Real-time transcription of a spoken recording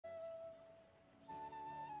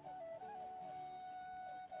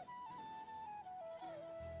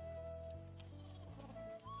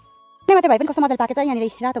मात्रै भए पनि कस्तो मजाले पाकेछ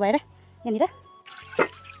यहाँनिर रातो भएर यहाँनिर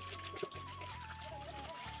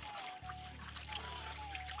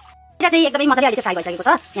चाहिँ एकदमै मजाले अहिले चाहिँ फ्राई भइसकेको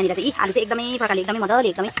छ यहाँनिर चाहिँ आलु चाहिँ एकदमै प्रकारले एकदमै मजाले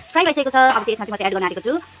एकदमै फ्राई भइसकेको छ अब चाहिँ यसमा चाहिँ म चाहिँ एड गर्न आँटेको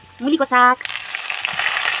छु मुलीको साग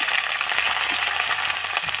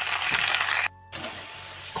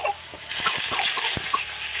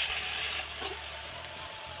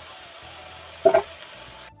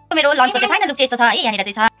मेरो लन्चको चाहिँ फाइनल लुक चाहिँ यस्तो छ है यहाँनिर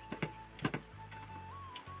चाहिँ छ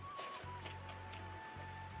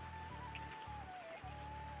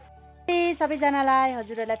सबैजनालाई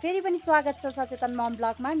हजुरहरूलाई फेरि पनि स्वागत छ सचेतन मम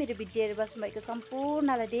ब्लगमा मेरो भिडियो हेरेर बस्नुभएको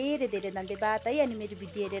सम्पूर्णलाई धेरै धेरै धन्यवाद है अनि मेरो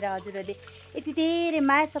भिडियो हेरेर हजुरहरूले यति धेरै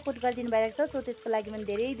माया सपोर्ट गरिदिनु भइरहेको छ सो त्यसको लागि पनि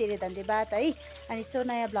धेरै धेरै धन्यवाद है अनि सो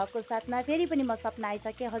नयाँ ब्लगको साथमा फेरि पनि म सपना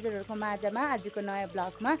आइसकेँ हजुरहरूको माझमा आजको नयाँ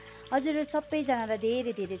ब्लगमा हजुरहरू सबैजनालाई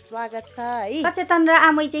धेरै धेरै स्वागत छ है सचेतन र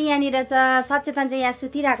आमै चाहिँ यहाँनिर छ सचेतन चाहिँ यहाँ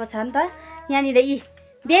सुतिरहेको छ नि त यहाँनिर यी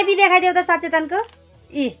बेबी देखाइदेऊ त सचेतनको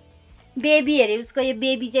बेबी हेरे उसको यो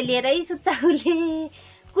बेबी चाहिँ लिएरै सुत्छ उसले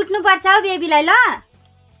कुट्नुपर्छ हौ बेबीलाई ल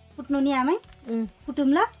कुट्नु नि आमै कुटौँ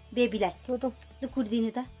ल बेबीलाई कुटौँ ल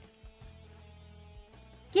कुटिदिनु त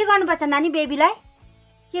के गर्नुपर्छ नानी बेबीलाई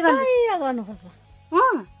के गर्नुपर्छ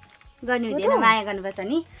गर्नु हुँदैन माया गर्नुपर्छ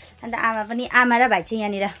नि अन्त आमा पनि आमा र भाइ चाहिँ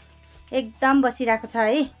यहाँनिर एकदम बसिरहेको छ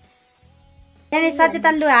है यहाँनिर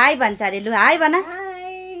सचेतन लु हाई भन्छ अरे लु हाई भन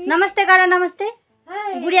नमस्ते गर नमस्ते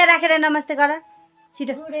गुडिया राखेर नमस्ते गर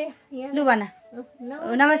छिटो लु भन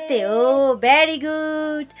नमस्ते हो भेरी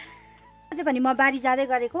गुड अझै पनि म बारी जाँदै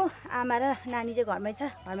गरेको आमा र नानी चाहिँ घरमै छ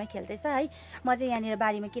घरमै खेल्दैछ है म चाहिँ यहाँनिर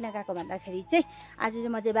बारीमा किन गएको भन्दाखेरि चाहिँ आज चाहिँ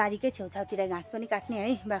म चाहिँ बारीकै छेउछाउतिर घाँस पनि काट्ने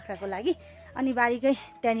है बाख्राको लागि अनि बारीकै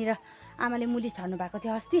त्यहाँनिर आमाले मुली छर्नु भएको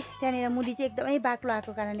थियो अस्ति त्यहाँनिर मुली चाहिँ एकदमै बाक्लो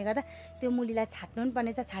आएको कारणले गर्दा त्यो मुलीलाई छाट्नु पनि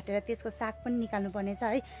पर्नेछ छाटेर त्यसको साग पनि निकाल्नु पर्नेछ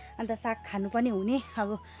है अन्त साग खानु पनि हुने अब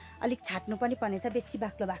अलिक छाट्नु पनि पर्नेछ बेसी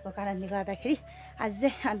बाक्लो भएको कारणले गर्दाखेरि आज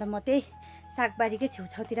चाहिँ अन्त म त्यही सागबारीकै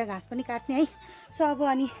छेउछाउतिर घाँस पनि काट्ने है सो अब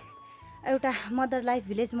अनि एउटा mother life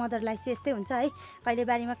village mother life चाहिँ यस्तै हुन्छ है कहिले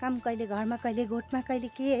बारीमा काम कहिले घरमा कहिले गोठमा कहिले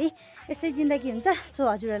के है यस्तै जिन्दगी हुन्छ सो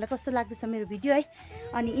हजुरहरूलाई कस्तो लाग्दैछ मेरो भिडियो है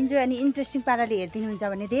अनि इन्जोय अनि इन्ट्रेस्टिङ पाराले हेरिदिनुहुन्छ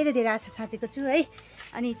भने धेरै धेरै आशा साँचेको छु है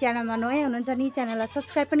अनि च्यानलमा नयाँ हुनुहुन्छ नि च्यानललाई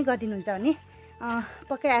सब्सक्राइब पनि गरिदिनुहुन्छ भने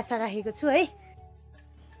पक्कै आशा राखेको छु है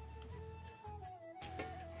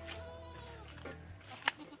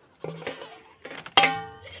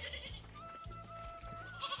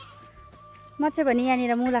म चाहिँ भने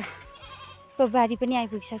यहाँनिर मुलाको बारी पनि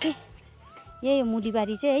आइपुगिसकेँ यही मुली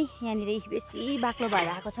बारी चाहिँ है यहाँनिर बेसी बाक्लो भएर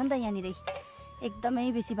आएको छ नि त यहाँनिर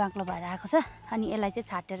एकदमै बेसी बाक्लो भएर आएको छ अनि यसलाई चाहिँ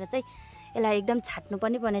छाटेर चाहिँ यसलाई एकदम छाट्नु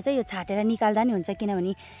पनि पर्ने चाहिँ यो छाटेर निकाल्दा नि हुन्छ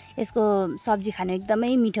किनभने यसको सब्जी खानु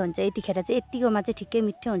एकदमै मिठो हुन्छ यतिखेर चाहिँ यतिकोमा चाहिँ ठिकै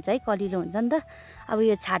मिठो हुन्छ है कलिलो हुन्छ नि त अब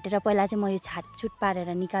यो छाटेर पहिला चाहिँ म यो छाटछुट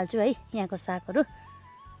पारेर निकाल्छु है यहाँको सागहरू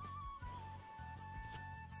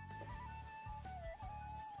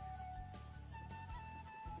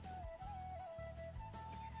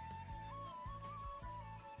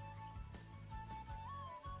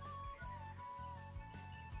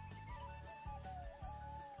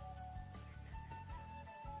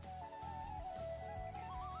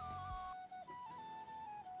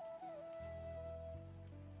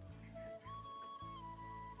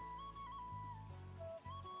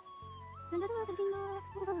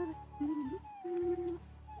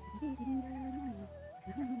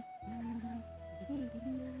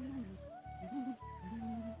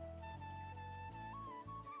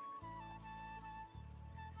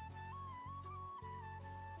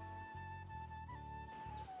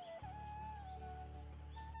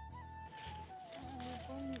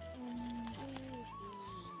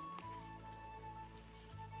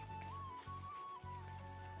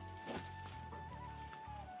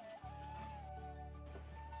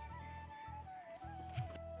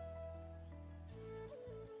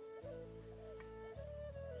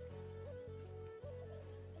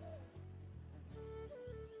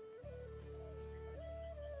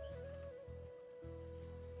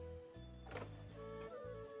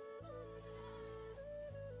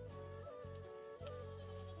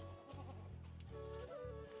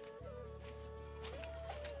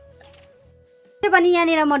पनि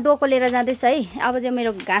यहाँनिर म डोको लिएर जाँदैछु है अब चाहिँ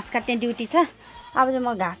मेरो घाँस काट्ने ड्युटी छ अब चाहिँ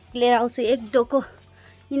म घाँस लिएर आउँछु एक डोको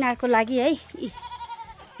यिनीहरूको लागि है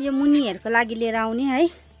यो मुनीहरूको लागि लिएर आउने है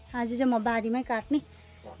आज चाहिँ म बारीमै काट्ने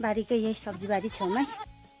बारीकै यही सब्जी बारी छेउमै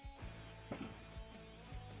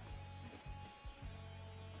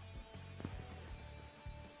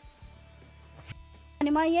अनि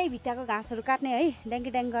म यही भित्ताको घाँसहरू काट्ने है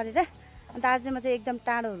ड्याङ्गी ड्याङ गरेर अन्त आज चाहिँ म चाहिँ एकदम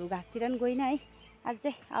टाढोहरू घाँसतिर पनि गइनँ है आज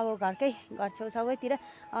चाहिँ अब घरकै घर छेउछाउैतिर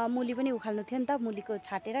मुली पनि उखाल्नु थियो नि त मुलीको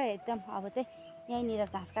छाटेर एकदम अब चाहिँ यहीँनिर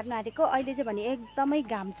घाँस काट्न आँटेको। अहिले चाहिँ भने एकदमै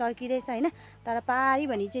घाम चर्किँदैछ होइन, तर पारी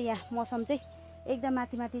भने चाहिँ यहाँ मौसम चाहिँ एकदम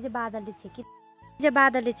माथि माथि चाहिँ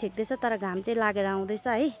बादलले छेक्दैछ, तर घाम चाहिँ लागेर आउँदैछ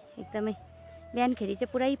है एकदमै। बिहानखेरि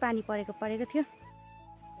चाहिँ पुरै पानी परेको थियो।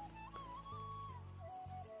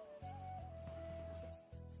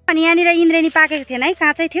 अनि यहाँनिर इन्द्रेणी पाकेको थिएन है,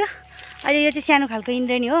 काँचै थियो। अहिले यो चाहिँ सानो खालको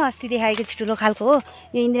इन्द्रेणी हो, अस्ति देखाएको चाहिँ ठुलो खालको हो।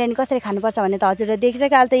 यो इन्द्रेणी कसरी खानुपर्छ भन्ने त हजुरले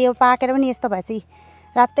देखिसक्यो। अहिले त यो पाकेर पनि यस्तो भएछ,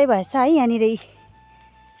 रातै भएछ है। यहाँनिर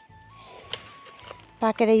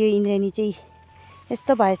पाकेर यो इन्द्रेणी चाहिँ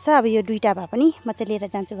यस्तो भएछ। अब यो दुईवटा भए पनि म चाहिँ लिएर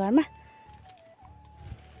जान्छु घरमा।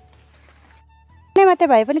 मात्रै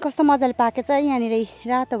भए पनि कस्तो मजाले पाकेछ है यहाँनिर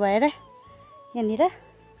रातो भएर। यहाँनिर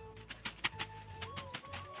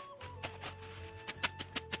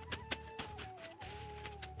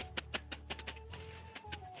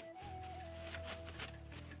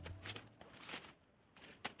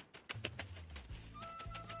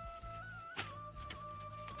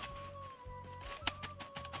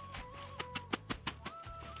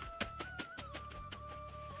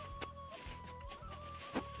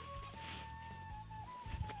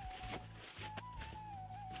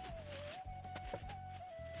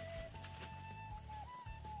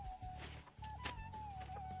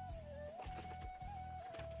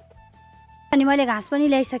अनि मैले घाँस पनि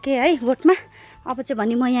ल्याइसकेँ है गोठमा। अब चाहिँ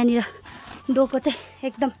भने म यहाँनिर डोको चाहिँ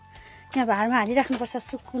एकदम यहाँ भारमा हालिराख्नुपर्छ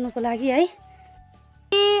सुक्नुको लागि है।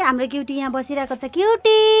 हाम्रो ग्युटी यहाँ बसिरहेको छ।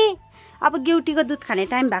 ग्युटी अब ग्युटीको दुध खाने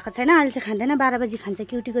टाइम भएको छैन, अहिले चाहिँ खाँदैन। 12 बजी खान्छ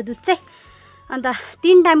ग्युटीको दुध चाहिँ। अन्त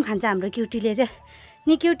 3 टाइम खान्छ हाम्रो ग्युटीले चाहिँ।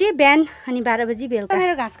 नि ग्युटी बिहान अनि 12 बजी बेलुका।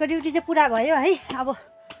 मेरो घाँसको ड्युटी चाहिँ पुरा भयो है। अब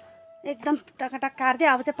एकदम टकटक काट्दै।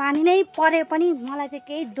 अब चाहिँ पानी नै परे पनि मलाई चाहिँ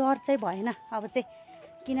केही डर चाहिँ भएन अब चाहिँ,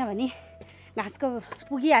 किनभने घाँसको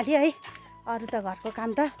पुगिहाल्यो है। अरू त घरको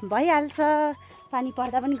काम त भइहाल्छ, पानी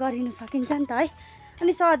पर्दा पनि गरिनु सकिन्छ नि त है।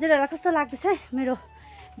 अनि सो हजुरहरूलाई कस्तो लाग्दैछ मेरो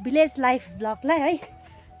भिलेज लाइफ ब्लगलाई है।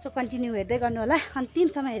 सो कन्टिन्यू हेर्दै गर्नु होला।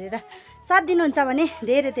 अन्तिमसम्म हेरेर साथ दिनुहुन्छ भने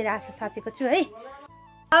धेरै धेरै आशा साचेको छु है।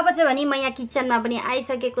 अब चाहिँ भने म यहाँ किचनमा पनि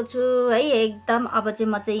आइसकेको छु है एकदम। अब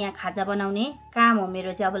चाहिँ म चाहिँ यहाँ खाजा बनाउने काम हो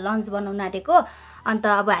मेरो चाहिँ। अब लन्च बनाउन आँटेको। अन्त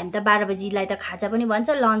अब हामी त 12 बजीलाई त खाजा पनि भन्छ,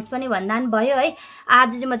 लन्च पनि भन्दा पनि भयो है।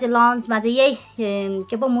 आज चाहिँ म चाहिँ लन्चमा चाहिँ यही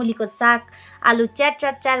के पो मुलीको साग आलु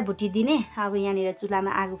च्याट भुटिदिने। अब यहाँनिर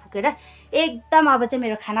चुलामा आगो फुकेर एकदम अब चाहिँ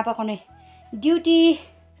मेरो खाना पकाउने ड्युटी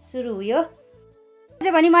सुरु हुयो।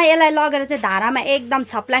 चाहिँ भने म यसलाई लगेर चाहिँ धारामा एकदम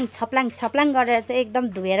छप्लाङ गरेर चाहिँ एकदम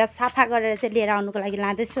धोएर सफा गरेर चाहिँ लिएर आउनुको लागि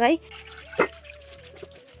लाँदैछु है।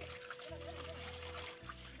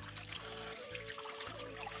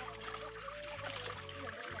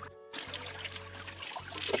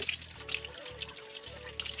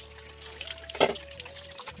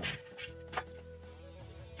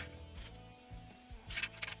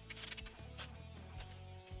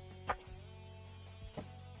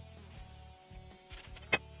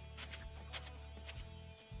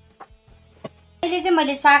 अहिले चाहिँ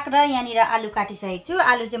मैले साग र यहाँनिर आलु काटिसकेको छु।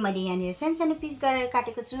 आलु चाहिँ मैले यहाँनिर सानो पिस गरेर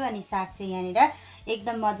काटेको छु। अनि साग चाहिँ यहाँनिर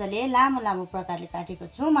एकदम मजाले लामो प्रकारले काटेको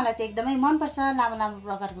छु। मलाई चाहिँ एकदमै मनपर्छ लामो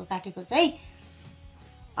प्रकारको काटेको चाहिँ।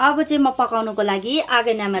 अब चाहिँ म पकाउनुको लागि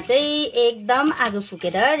आगोनामा चाहिँ एकदम आगो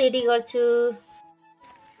फुकेर रेडी गर्छु।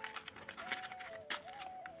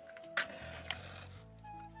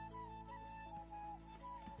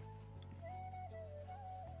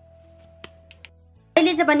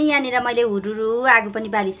 अहिले चाहिँ पनि यहाँनिर मैले हुरुरु आगो पनि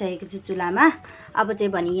बालिसकेको छु चुलामा। अब चाहिँ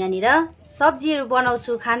भने यहाँनिर सब्जीहरू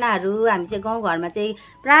बनाउँछु खानाहरू। हामी चाहिँ गाउँघरमा चाहिँ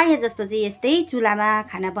प्रायः जस्तो चाहिँ यस्तै चुलामा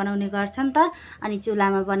खाना बनाउने गर्छन् त। अनि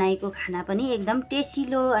चुलामा बनाएको खाना पनि एकदम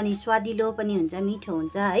टेसिलो अनि स्वादिलो पनि हुन्छ, मिठो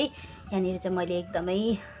हुन्छ है। यहाँनिर चाहिँ मैले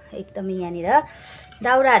एकदमै यहाँनिर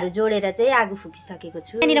दाउराहरू जोडेर चाहिँ आगो फुकिसकेको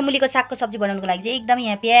छु। यहाँनिर मुलीको सागको सब्जी बनाउनुको लागि चाहिँ एकदमै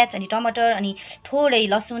यहाँ प्याज अनि टमाटर अनि थोरै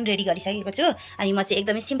लसुन रेडी गरिसकेको छु। अनि म चाहिँ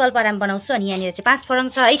एकदमै सिम्पल पारामा बनाउँछु। अनि यहाँनिर चाहिँ 5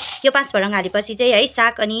 फरङ छ है। यो 5 फरङ हालेपछि चाहिँ है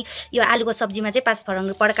साग अनि यो आलुको सब्जीमा चाहिँ 5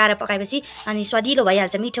 फरङ पड्काएर पकाएपछि अनि स्वादिलो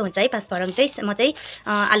भइहाल्छ, मिठो हुन्छ है। 5 फरङ चाहिँ म चाहिँ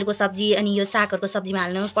आलुको सब्जी अनि यो सागहरूको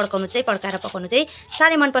सब्जीमा हाल्नु पड्काएर पकाउनु चाहिँ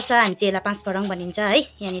साह्रै मनपर्छ। हामी चाहिँ यसलाई 5 फरङ भनिन्छ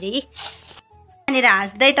है। यहाँनिर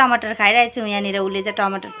हाँस्दै टमाटर खाइरहेको छु। यहाँनिर उसले चाहिँ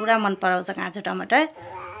टमाटर पुरा मन पराउँछ, काँचो टमाटर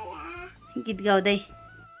गीत गाउँदै।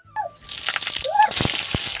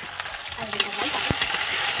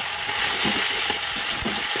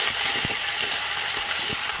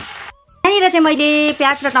 यहाँनिर चाहिँ मैले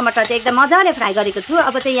प्याज र टमाटर चाहिँ एकदम मजाले फ्राई गरेको छु।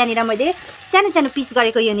 अब चाहिँ यहाँनिर मैले सानो पिस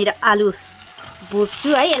गरेको यहाँनिर आलु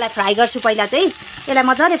भुट्छु है। यसलाई फ्राई गर्छु पहिला चाहिँ। यसलाई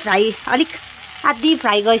मजाले अलिक आधी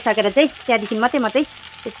फ्राई गरिसकेर चाहिँ त्यहाँदेखि मात्रै म चाहिँ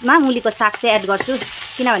यसमा मुलीको साग चाहिँ एड गर्छु।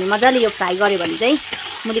 किनभने मजाले यो फ्राई गऱ्यो भने चाहिँ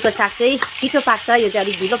मुलीको साग चाहिँ छिटो पाक्छ, यो चाहिँ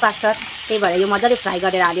अलिक ढिलो पाक्छ, त्यही भएर यो मजाले फ्राई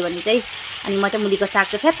गरेर हाल्यो भने चाहिँ। अनि म चाहिँ मुलीको साग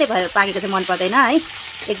चाहिँ फ्यात्तै भएर पाकेको चाहिँ मन पर्दैन है,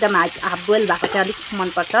 एकदम हाफ बोइल भएको चाहिँ अलिक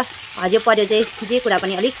मनपर्छ। हरियो पर्यो चाहिँ जे कुरा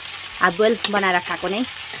पनि अलिक हाफ बोइल बनाएर खाएको नै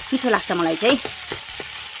मिठो लाग्छ मलाई चाहिँ।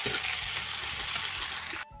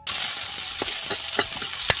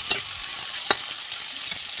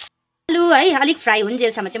 आलु है अलिक फ्राई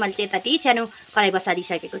हुन्जेलसम्म चाहिँ मैले चाहिँ यताति सानो कराई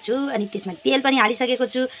बसालिसकेको छु। अनि त्यसमा तेल पनि हालिसकेको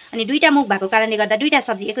छु। अनि दुईवटा मुख भएको कारणले गर्दा दुईवटा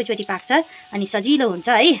सब्जी एकैचोटि पाक्छ अनि सजिलो हुन्छ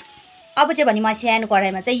है। अब चाहिँ भने म सानो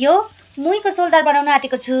कराईमा चाहिँ यो मुहीको सोलदार बनाउन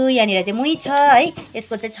आँटेको छु। यहाँनिर चाहिँ मुही छ है,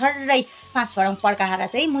 यसको चाहिँ छर्रै 5 फरौँ पड्काएर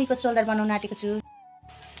चाहिँ मुहीको सोलदार बनाउन आँटेको छु।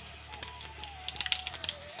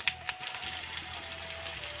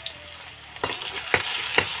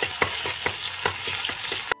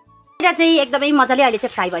 चाहिँ एकदमै मजाले अहिले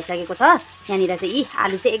चाहिँ फ्राई भइसकेको छ। यहाँनिर चाहिँ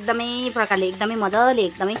आलु चाहिँ एकदमै प्रकारले एकदमै मजाले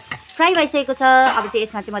एकदमै फ्राई भइसकेको छ। अब चाहिँ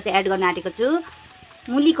यसमा चाहिँ म चाहिँ एड गर्न आँटेको छु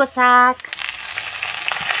मुलीको साग।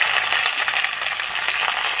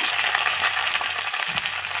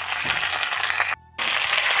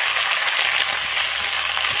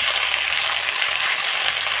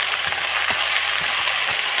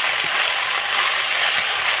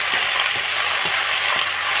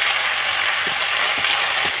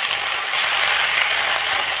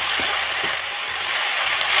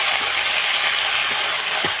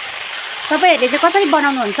 तपाईहरुले चाहिँ कसरी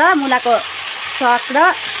बनाउनुहुन्छ मुलाको साग र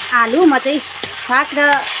आलु? म चाहिँ साग र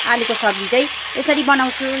आलुको सब्जी चाहिँ यसरी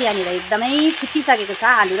बनाउँछु। यहाँनिर एकदमै फुटिसकेको छ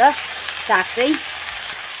आलु र साग चाहिँ।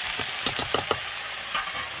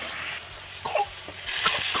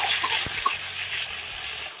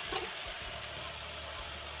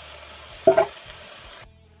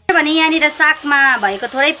 भने यहाँनिर सागमा भएको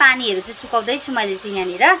थोरै पानीहरू चाहिँ सुकाउँदैछु मैले चाहिँ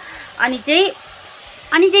यहाँनिर।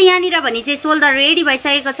 अनि चाहिँ यहाँनिर भने चाहिँ सोल्डर रेडी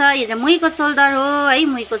भइसकेको छ। यो चाहिँ मुहीको सोल्डर हो है,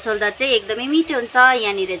 मुहीको सोल्डर चाहिँ एकदमै मिठो हुन्छ।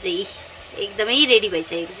 यहाँनिर चाहिँ एकदमै रेडी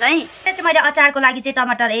भइसकेको छ है। यहाँ चाहिँ मैले अचारको लागि चाहिँ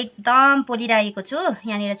टमाटर एकदम पोलिरहेको छु।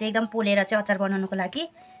 यहाँनिर चाहिँ एकदम पोलेर चाहिँ अचार बनाउनुको लागि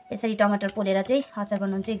यसरी टमाटर पोलेर चाहिँ अचार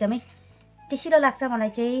बनाउनु चाहिँ एकदमै टेस्टिलो लाग्छ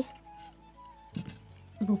मलाई चाहिँ।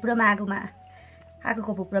 भुप्रोमा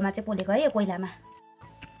आगोको भुप्रोमा चाहिँ पोलेको है, यो कोइलामा।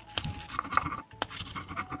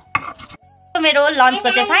 मेरो लन्चको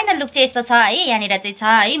चाहिँ फाइनल लुक चाहिँ यस्तो छ है। यहाँनिर चाहिँ छ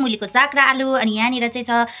है मुलीको साग र आलु, अनि यहाँनिर चाहिँ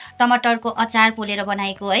छ टमाटरको अचार पोलेर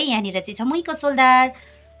बनाएको है। यहाँनिर चाहिँ छ मुहीको सोल्डर।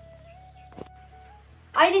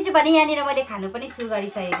 अहिले चाहिँ भने यहाँनिर मैले खानु पनि सुरु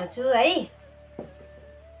गरिसकेको छु है।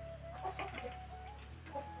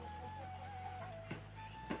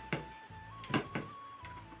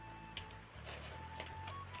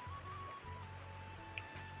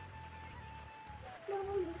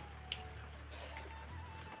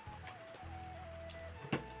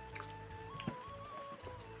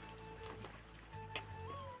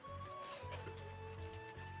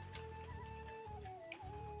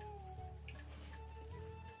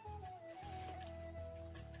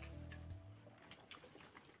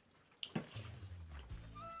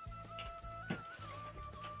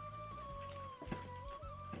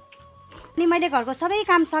 अनि मैले घरको सबै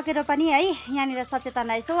काम सकेर पनि है यहाँनिर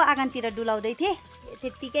सचेतनलाई यसो आँगनतिर डुलाउँदै थिएँ।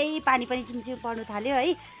 त्यत्तिकै पानी पनि सिमसिम पर्नु थाल्यो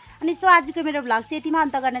है। अनि सो आजको मेरो भ्लग चाहिँ यतिमा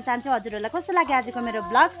अन्त गर्न चाहन्छु। हजुरहरूलाई कस्तो लाग्यो आजको मेरो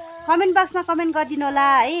भ्लग कमेन्ट बक्समा कमेन्ट गरिदिनु होला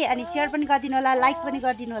है। अनि सेयर पनि गरिदिनु होला, लाइक पनि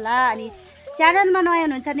गरिदिनु होला। अनि च्यानलमा नयाँ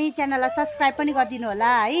हुनुहुन्छ भने च्यानललाई सब्सक्राइब पनि गरिदिनु होला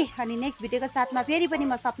है। अनि नेक्स्ट भिडियोको साथमा फेरि पनि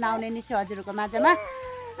म सपना आउने नै छु हजुरहरूको माझमा।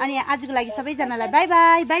 अनि आजको लागि सबैजनालाई बाई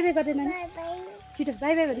बाई। बाई बाई गर्दैन छिटो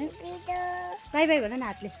बाई बाई भन्नु, बाई बाई भन न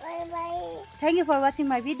हातले। Thank you for watching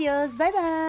my videos. By by.